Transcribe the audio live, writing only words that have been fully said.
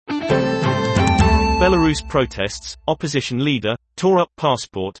Belarus protests, opposition leader, tore up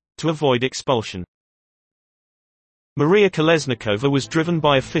passport, to avoid expulsion. Maria Kolesnikova was driven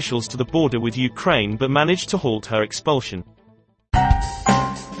by officials to the border with Ukraine but managed to halt her expulsion.